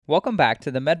Welcome back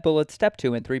to the MedBullets Step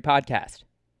 2 and 3 podcast.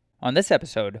 On this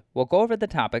episode, we'll go over the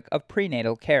topic of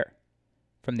prenatal care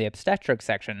from the Obstetrics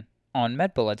section on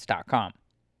medbullets.com.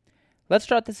 Let's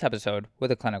start this episode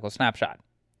with a clinical snapshot.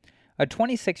 A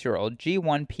 26-year-old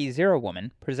G1P0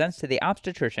 woman presents to the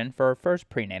obstetrician for her first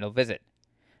prenatal visit.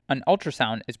 An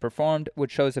ultrasound is performed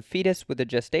which shows a fetus with a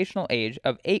gestational age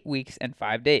of 8 weeks and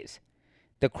 5 days.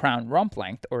 The crown rump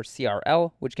length, or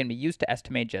CRL, which can be used to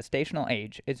estimate gestational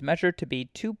age, is measured to be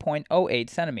 2.08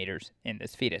 centimeters in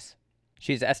this fetus.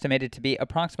 She is estimated to be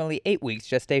approximately 8 weeks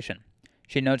gestation.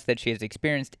 She notes that she has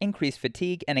experienced increased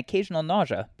fatigue and occasional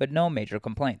nausea, but no major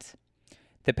complaints.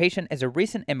 The patient is a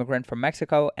recent immigrant from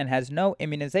Mexico and has no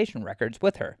immunization records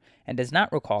with her and does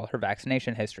not recall her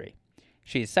vaccination history.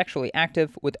 She is sexually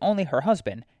active with only her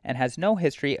husband and has no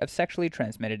history of sexually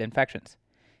transmitted infections.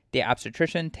 The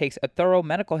obstetrician takes a thorough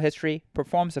medical history,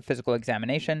 performs a physical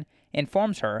examination,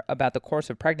 informs her about the course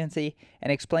of pregnancy, and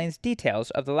explains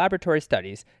details of the laboratory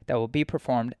studies that will be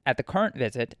performed at the current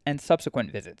visit and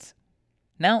subsequent visits.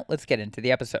 Now let's get into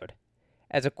the episode.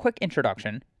 As a quick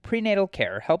introduction, prenatal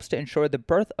care helps to ensure the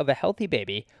birth of a healthy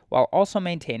baby while also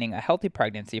maintaining a healthy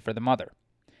pregnancy for the mother.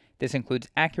 This includes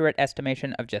accurate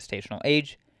estimation of gestational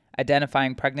age,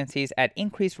 identifying pregnancies at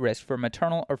increased risk for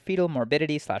maternal or fetal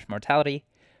morbidity/mortality,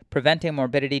 preventing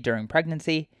morbidity during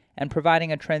pregnancy, and providing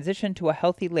a transition to a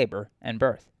healthy labor and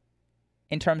birth.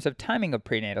 In terms of timing of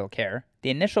prenatal care, the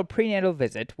initial prenatal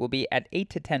visit will be at 8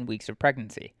 to 10 weeks of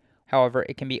pregnancy. However,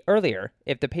 it can be earlier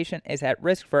if the patient is at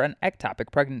risk for an ectopic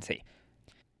pregnancy.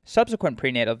 Subsequent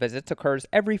prenatal visits occurs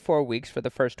every 4 weeks for the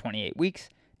first 28 weeks,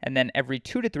 and then every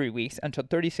 2 to 3 weeks until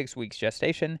 36 weeks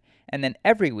gestation, and then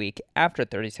every week after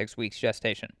 36 weeks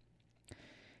gestation.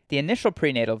 The initial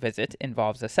prenatal visit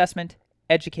involves assessment,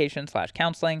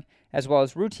 education/counseling, as well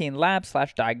as routine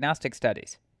lab/diagnostic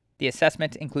studies. The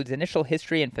assessment includes initial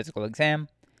history and physical exam,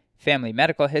 family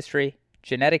medical history,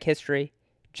 genetic history,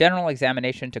 general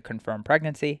examination to confirm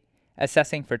pregnancy,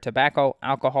 assessing for tobacco,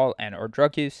 alcohol, and/or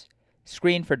drug use,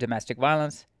 screen for domestic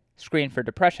violence, screen for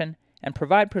depression, and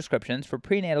provide prescriptions for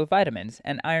prenatal vitamins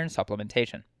and iron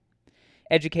supplementation.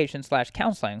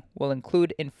 Education/counseling will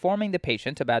include informing the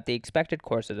patient about the expected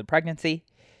course of the pregnancy.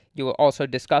 You will also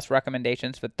discuss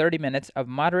recommendations for 30 minutes of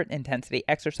moderate intensity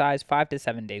exercise 5 to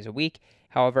 7 days a week,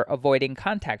 however, avoiding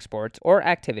contact sports or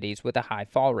activities with a high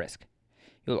fall risk.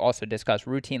 You will also discuss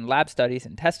routine lab studies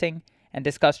and testing, and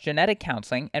discuss genetic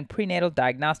counseling and prenatal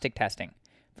diagnostic testing,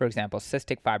 for example,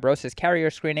 cystic fibrosis carrier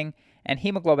screening and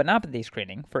hemoglobinopathy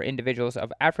screening for individuals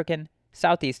of African,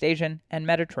 Southeast Asian, and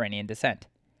Mediterranean descent.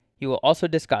 You will also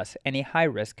discuss any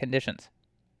high-risk conditions.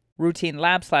 Routine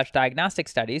lab/diagnostic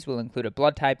studies will include a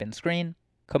blood type and screen,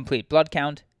 complete blood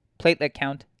count, platelet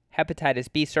count,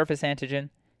 hepatitis B surface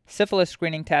antigen, syphilis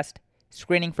screening test,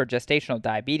 screening for gestational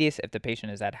diabetes if the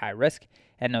patient is at high risk,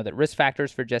 and know that risk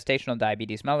factors for gestational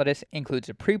diabetes mellitus includes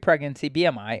a pre-pregnancy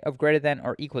BMI of greater than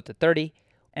or equal to 30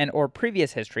 and/or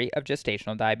previous history of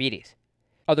gestational diabetes.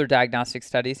 Other diagnostic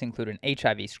studies include an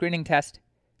HIV screening test,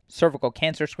 cervical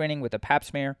cancer screening with a pap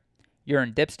smear,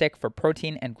 urine dipstick for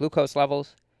protein and glucose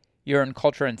levels, urine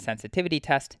culture and sensitivity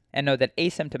test, and know that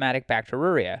asymptomatic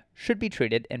bacteriuria should be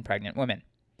treated in pregnant women.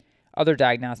 Other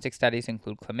diagnostic studies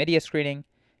include chlamydia screening,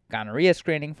 gonorrhea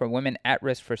screening for women at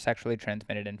risk for sexually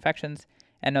transmitted infections,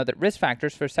 and know that risk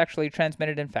factors for sexually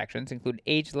transmitted infections include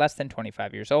age less than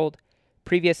 25 years old,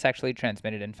 previous sexually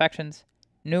transmitted infections,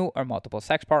 new or multiple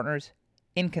sex partners,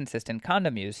 inconsistent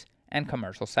condom use, and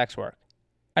commercial sex work.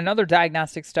 Another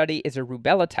diagnostic study is a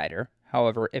rubella titer.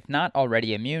 However, if not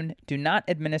already immune, do not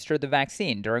administer the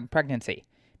vaccine during pregnancy,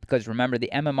 because remember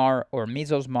the MMR or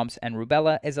measles, mumps, and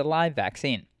rubella is a live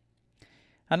vaccine.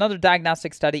 Another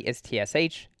diagnostic study is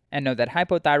TSH, and know that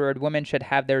hypothyroid women should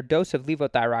have their dose of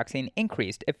levothyroxine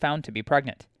increased if found to be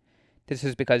pregnant. This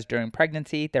is because during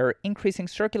pregnancy, there are increasing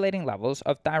circulating levels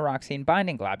of thyroxine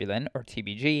binding globulin, or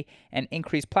TBG, and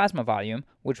increased plasma volume,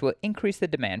 which will increase the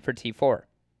demand for T4.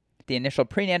 The initial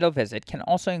prenatal visit can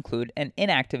also include an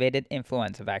inactivated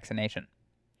influenza vaccination.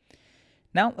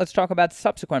 Now let's talk about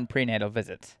subsequent prenatal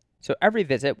visits. So every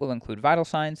visit will include vital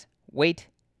signs, weight,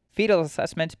 fetal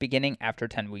assessment beginning after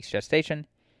 10 weeks gestation,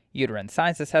 uterine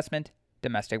size assessment,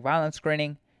 domestic violence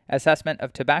screening, assessment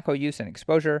of tobacco use and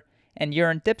exposure, and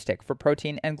urine dipstick for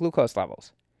protein and glucose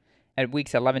levels. At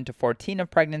weeks 11 to 14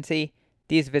 of pregnancy,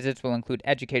 these visits will include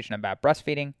education about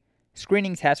breastfeeding,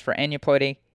 screening tests for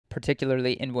aneuploidy.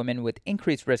 Particularly in women with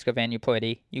increased risk of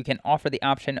aneuploidy, you can offer the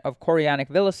option of chorionic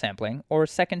villus sampling or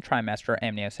second trimester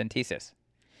amniocentesis.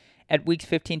 At weeks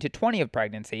 15 to 20 of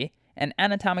pregnancy, an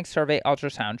anatomic survey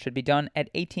ultrasound should be done at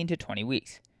 18 to 20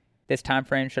 weeks. This time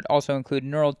frame should also include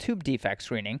neural tube defect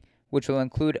screening, which will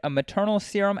include a maternal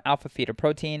serum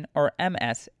alpha-fetoprotein, or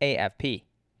MSAFP.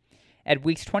 At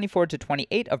weeks 24 to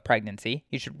 28 of pregnancy,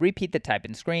 you should repeat the type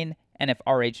and screen, and if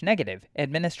Rh negative,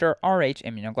 administer Rh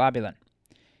immunoglobulin.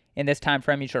 In this time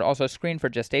frame, you should also screen for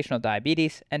gestational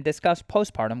diabetes and discuss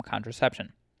postpartum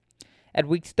contraception. At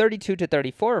weeks 32 to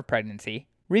 34 of pregnancy,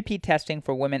 repeat testing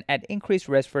for women at increased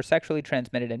risk for sexually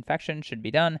transmitted infection should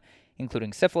be done,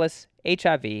 including syphilis,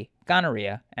 HIV,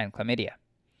 gonorrhea, and chlamydia.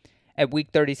 At week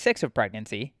 36 of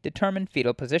pregnancy, determine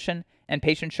fetal position, and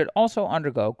patients should also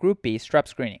undergo Group B strep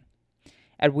screening.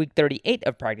 At week 38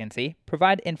 of pregnancy,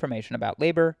 provide information about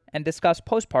labor and discuss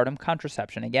postpartum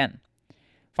contraception again.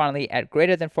 Finally, at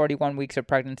greater than 41 weeks of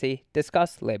pregnancy,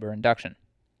 discuss labor induction.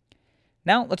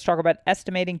 Now let's talk about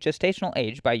estimating gestational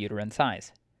age by uterine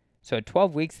size. So at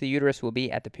 12 weeks, the uterus will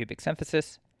be at the pubic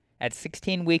symphysis. At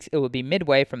 16 weeks, it will be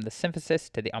midway from the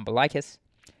symphysis to the umbilicus.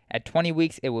 At 20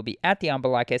 weeks, it will be at the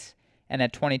umbilicus. And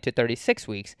at 20 to 36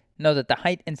 weeks, know that the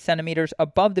height in centimeters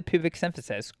above the pubic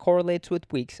symphysis correlates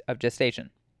with weeks of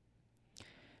gestation.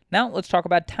 Now let's talk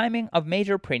about timing of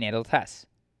major prenatal tests.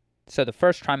 So the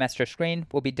first trimester screen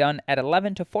will be done at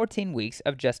 11 to 14 weeks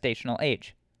of gestational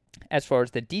age. As far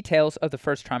as the details of the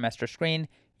first trimester screen,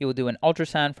 you will do an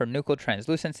ultrasound for nuchal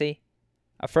translucency.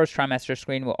 A first trimester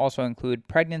screen will also include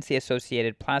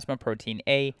pregnancy-associated plasma protein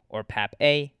A, or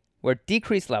PAP-A, where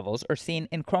decreased levels are seen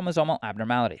in chromosomal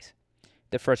abnormalities.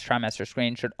 The first trimester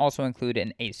screen should also include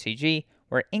an HCG,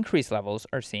 where increased levels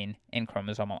are seen in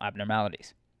chromosomal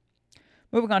abnormalities.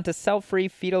 Moving on to cell-free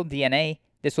fetal DNA,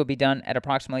 this will be done at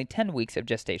approximately 10 weeks of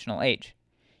gestational age.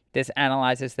 This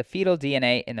analyzes the fetal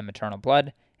DNA in the maternal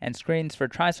blood and screens for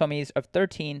trisomies of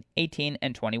 13, 18,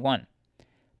 and 21.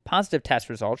 Positive test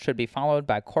results should be followed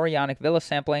by chorionic villus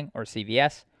sampling, or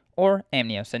CVS, or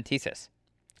amniocentesis.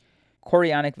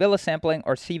 Chorionic villus sampling,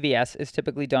 or CVS, is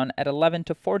typically done at 11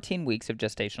 to 14 weeks of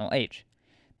gestational age.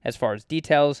 As far as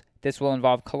details, this will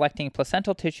involve collecting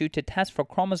placental tissue to test for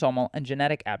chromosomal and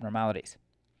genetic abnormalities.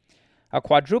 A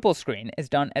quadruple screen is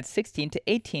done at 16 to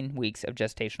 18 weeks of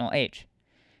gestational age,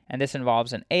 and this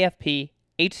involves an AFP,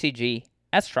 HCG,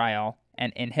 estriol,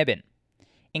 and inhibin.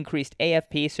 Increased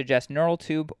AFP suggests neural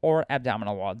tube or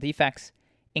abdominal wall defects.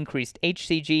 Increased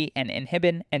HCG and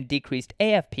inhibin and decreased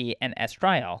AFP and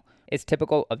estriol is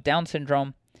typical of Down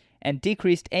syndrome, and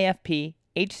decreased AFP,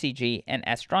 HCG, and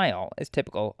estriol is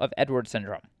typical of Edwards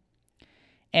syndrome.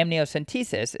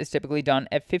 Amniocentesis is typically done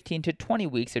at 15 to 20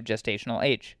 weeks of gestational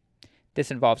age.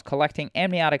 This involves collecting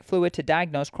amniotic fluid to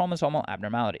diagnose chromosomal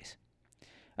abnormalities.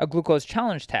 A glucose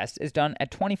challenge test is done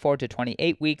at 24 to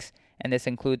 28 weeks, and this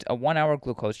includes a 1-hour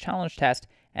glucose challenge test,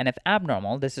 and if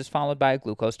abnormal, this is followed by a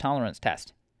glucose tolerance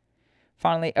test.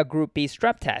 Finally, a Group B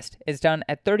strep test is done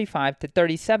at 35 to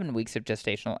 37 weeks of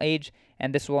gestational age,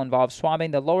 and this will involve swabbing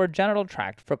the lower genital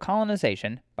tract for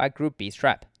colonization by Group B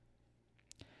strep.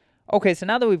 Okay, so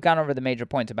now that we've gone over the major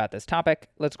points about this topic,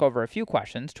 let's go over a few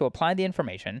questions to apply the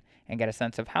information and get a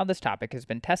sense of how this topic has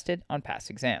been tested on past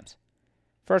exams.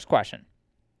 First question.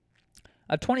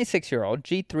 A 26-year-old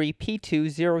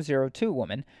G3P2002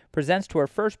 woman presents to her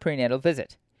first prenatal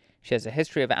visit. She has a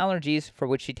history of allergies for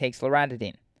which she takes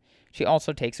loratadine. She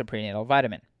also takes a prenatal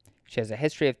vitamin. She has a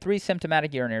history of 3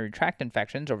 symptomatic urinary tract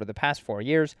infections over the past 4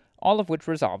 years, all of which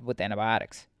resolved with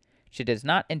antibiotics. She does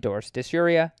not endorse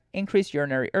dysuria, increased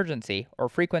urinary urgency or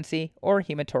frequency, or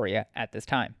hematuria at this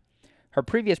time. Her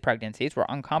previous pregnancies were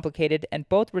uncomplicated and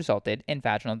both resulted in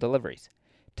vaginal deliveries.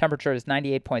 Temperature is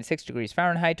 98.6 degrees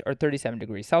Fahrenheit or 37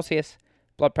 degrees Celsius.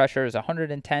 Blood pressure is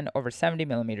 110 over 70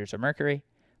 millimeters of mercury.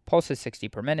 Pulse is 60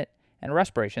 per minute, and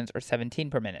respirations are 17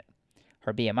 per minute.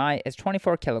 Her BMI is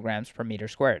 24 kilograms per meter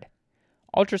squared.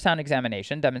 Ultrasound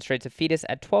examination demonstrates a fetus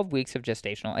at 12 weeks of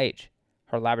gestational age.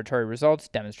 Her laboratory results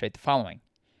demonstrate the following.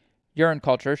 Urine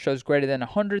culture shows greater than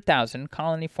 100,000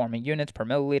 colony-forming units per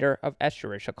milliliter of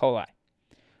Escherichia coli.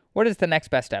 What is the next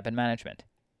best step in management?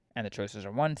 And the choices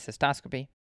are 1. Cystoscopy,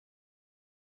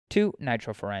 2.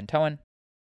 Nitrofurantoin,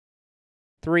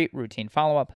 3. Routine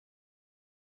follow-up,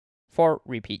 4.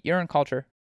 Repeat urine culture,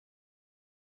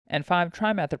 and 5.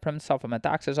 Trimethoprim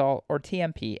sulfamethoxazole, or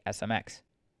TMP-SMX.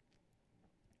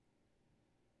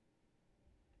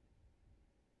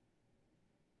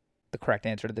 The correct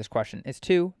answer to this question is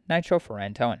 2.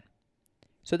 Nitrofurantoin.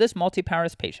 So this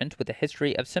multiparous patient with a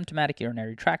history of symptomatic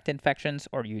urinary tract infections,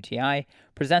 or UTI,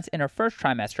 presents in her first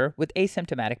trimester with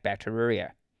asymptomatic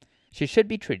bacteriuria. She should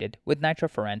be treated with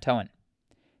nitrofurantoin.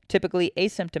 Typically,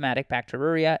 asymptomatic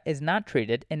bacteriuria is not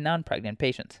treated in non-pregnant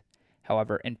patients.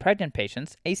 However, in pregnant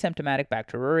patients, asymptomatic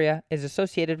bacteriuria is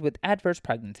associated with adverse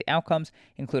pregnancy outcomes,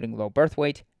 including low birth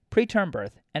weight, preterm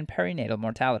birth, and perinatal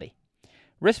mortality.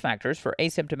 Risk factors for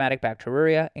asymptomatic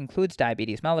bacteriuria includes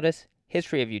diabetes mellitus,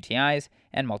 history of UTIs,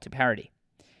 and multiparity.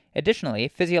 Additionally,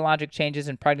 physiologic changes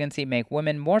in pregnancy make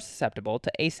women more susceptible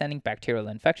to ascending bacterial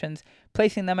infections,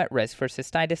 placing them at risk for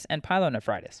cystitis and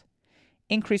pyelonephritis.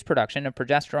 Increased production of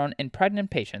progesterone in pregnant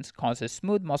patients causes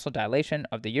smooth muscle dilation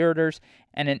of the ureters,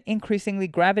 and an increasingly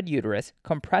gravid uterus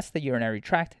compress the urinary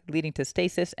tract, leading to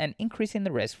stasis and increasing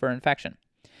the risk for infection.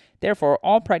 Therefore,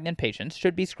 all pregnant patients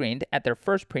should be screened at their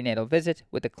first prenatal visit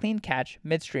with a clean catch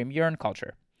midstream urine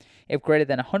culture. If greater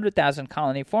than 100,000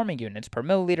 colony-forming units per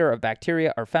milliliter of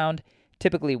bacteria are found,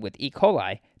 typically with E.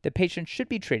 coli, the patient should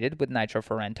be treated with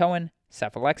nitrofurantoin,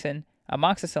 cephalexin,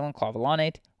 amoxicillin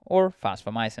clavulanate, or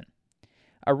fosfomycin.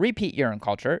 A repeat urine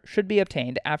culture should be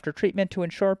obtained after treatment to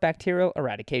ensure bacterial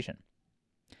eradication.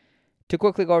 To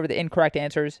quickly go over the incorrect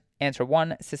answers, answer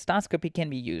 1, cystoscopy can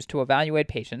be used to evaluate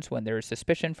patients when there is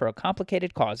suspicion for a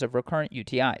complicated cause of recurrent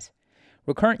UTIs.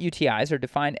 Recurrent UTIs are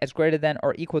defined as greater than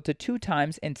or equal to 2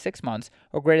 times in 6 months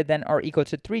or greater than or equal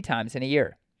to 3 times in a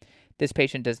year. This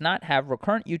patient does not have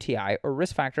recurrent UTI or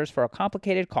risk factors for a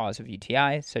complicated cause of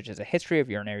UTI, such as a history of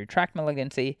urinary tract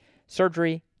malignancy,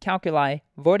 surgery, calculi,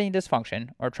 voiding dysfunction,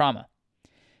 or trauma.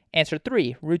 Answer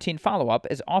 3, routine follow-up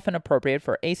is often appropriate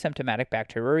for asymptomatic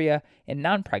bacteriuria in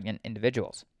non-pregnant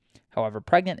individuals. However,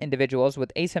 pregnant individuals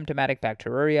with asymptomatic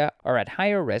bacteriuria are at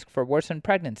higher risk for worsened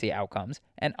pregnancy outcomes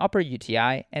and upper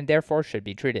UTI and therefore should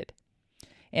be treated.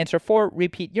 Answer 4,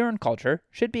 repeat urine culture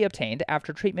should be obtained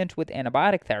after treatment with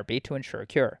antibiotic therapy to ensure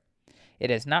cure. It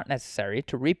is not necessary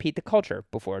to repeat the culture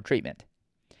before treatment.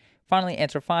 Finally,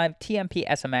 answer 5,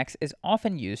 TMP-SMX is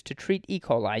often used to treat E.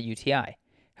 coli UTI.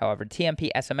 However,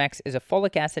 TMP-SMX is a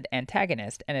folic acid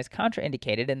antagonist and is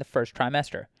contraindicated in the first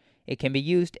trimester. It can be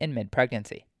used in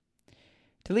mid-pregnancy.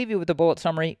 To leave you with a bullet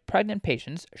summary, pregnant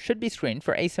patients should be screened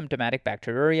for asymptomatic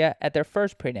bacteriuria at their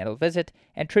first prenatal visit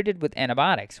and treated with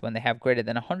antibiotics when they have greater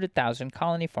than 100,000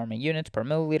 colony-forming units per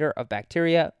milliliter of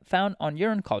bacteria found on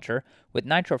urine culture with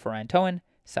nitrofurantoin,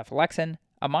 cephalexin,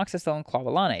 amoxicillin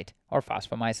clavulanate, or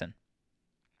fosfomycin.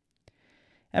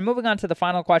 And moving on to the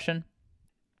final question.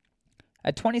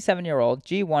 A 27-year-old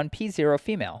G1P0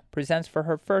 female presents for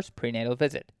her first prenatal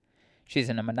visit. She's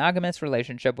in a monogamous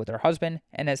relationship with her husband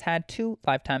and has had 2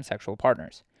 lifetime sexual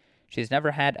partners. She's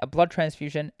never had a blood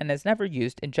transfusion and has never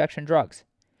used injection drugs.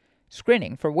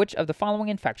 Screening for which of the following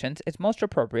infections is most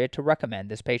appropriate to recommend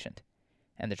this patient?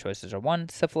 And the choices are 1,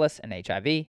 syphilis and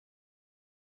HIV,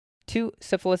 2,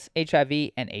 syphilis,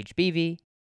 HIV, and HBV,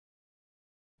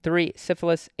 3,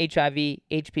 syphilis, HIV,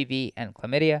 HPV, and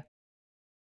chlamydia,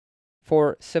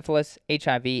 4, syphilis,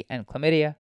 HIV, and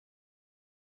chlamydia,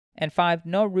 and 5,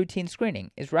 no routine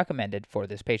screening is recommended for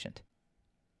this patient.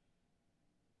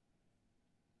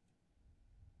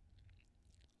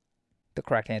 The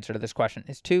correct answer to this question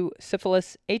is 2,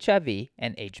 syphilis, HIV,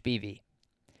 and HBV.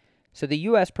 So the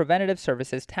U.S. Preventative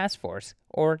Services Task Force,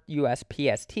 or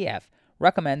USPSTF,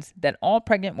 recommends that all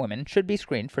pregnant women should be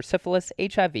screened for syphilis,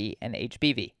 HIV, and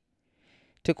HBV.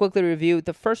 To quickly review,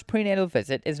 the first prenatal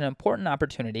visit is an important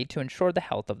opportunity to ensure the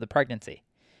health of the pregnancy.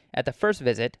 At the first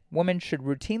visit, women should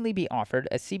routinely be offered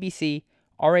a CBC,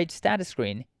 Rh status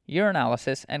screen,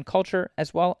 urinalysis, and culture,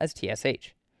 as well as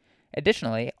TSH.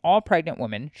 Additionally, all pregnant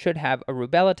women should have a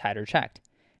rubella titer checked.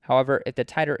 However, if the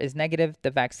titer is negative,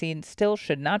 the vaccine still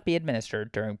should not be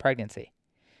administered during pregnancy.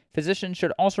 Physicians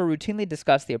should also routinely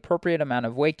discuss the appropriate amount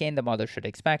of weight gain the mother should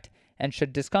expect and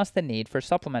should discuss the need for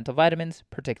supplemental vitamins,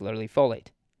 particularly folate.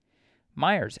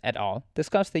 Myers et al.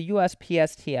 Discussed the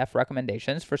USPSTF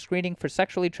recommendations for screening for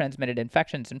sexually transmitted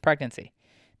infections in pregnancy.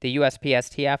 The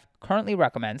USPSTF currently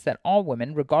recommends that all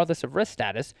women, regardless of risk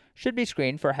status, should be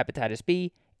screened for hepatitis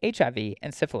B, HIV,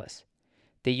 and syphilis.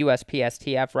 The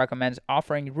USPSTF recommends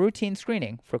offering routine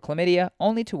screening for chlamydia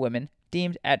only to women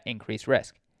deemed at increased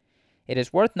risk. It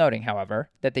is worth noting, however,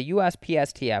 that the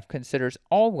USPSTF considers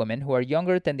all women who are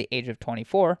younger than the age of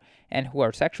 24 and who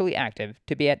are sexually active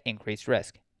to be at increased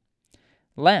risk.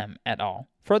 Lamb et al.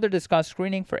 Further discussed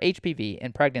screening for HPV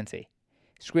in pregnancy.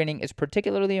 Screening is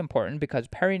particularly important because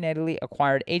perinatally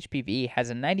acquired HPV has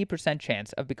a 90%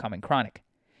 chance of becoming chronic.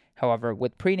 However,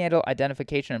 with prenatal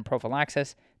identification and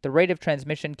prophylaxis, the rate of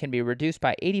transmission can be reduced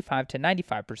by 85 to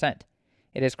 95%.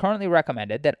 It is currently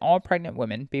recommended that all pregnant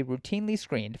women be routinely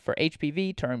screened for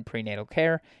HPV during prenatal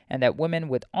care and that women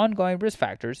with ongoing risk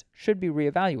factors should be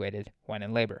reevaluated when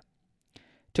in labor.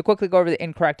 To quickly go over the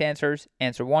incorrect answers,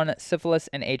 answer 1, syphilis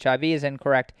and HIV is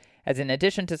incorrect, as in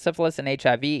addition to syphilis and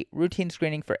HIV, routine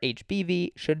screening for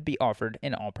HBV should be offered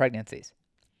in all pregnancies.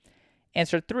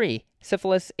 Answer 3,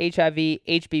 syphilis, HIV,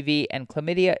 HBV, and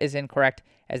chlamydia is incorrect,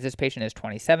 as this patient is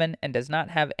 27 and does not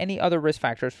have any other risk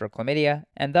factors for chlamydia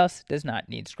and thus does not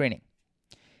need screening.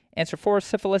 Answer 4,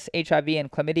 syphilis, HIV,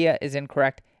 and chlamydia is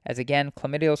incorrect, as again,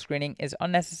 chlamydial screening is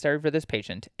unnecessary for this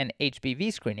patient and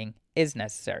HBV screening is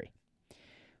necessary.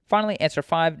 Finally, answer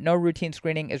 5, no routine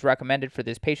screening is recommended for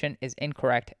this patient is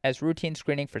incorrect, as routine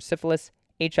screening for syphilis,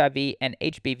 HIV, and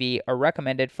HBV are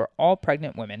recommended for all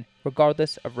pregnant women,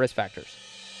 regardless of risk factors.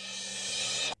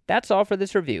 That's all for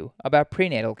this review about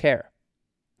prenatal care.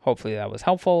 Hopefully that was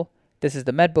helpful. This is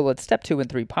the MedBullets Step 2 and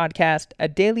 3 podcast, a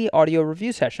daily audio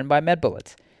review session by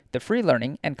MedBullets, the free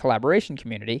learning and collaboration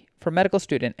community for medical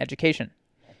student education.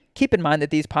 Keep in mind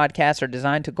that these podcasts are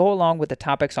designed to go along with the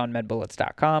topics on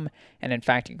medbullets.com, and in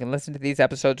fact, you can listen to these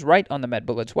episodes right on the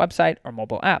MedBullets website or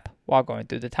mobile app while going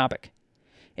through the topic.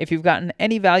 If you've gotten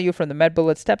any value from the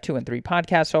MedBullets Step 2 and 3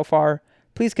 podcast so far,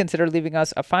 please consider leaving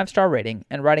us a 5-star rating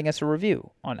and writing us a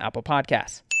review on Apple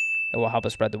Podcasts. It will help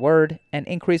us spread the word and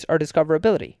increase our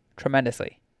discoverability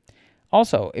tremendously.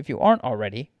 Also, if you aren't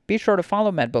already, be sure to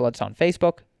follow MedBullets on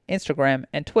Facebook, Instagram,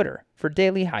 and Twitter for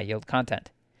daily high-yield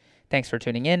content. Thanks for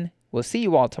tuning in. We'll see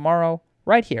you all tomorrow,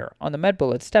 right here on the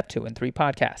MedBullets Step 2 and 3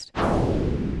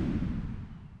 podcast.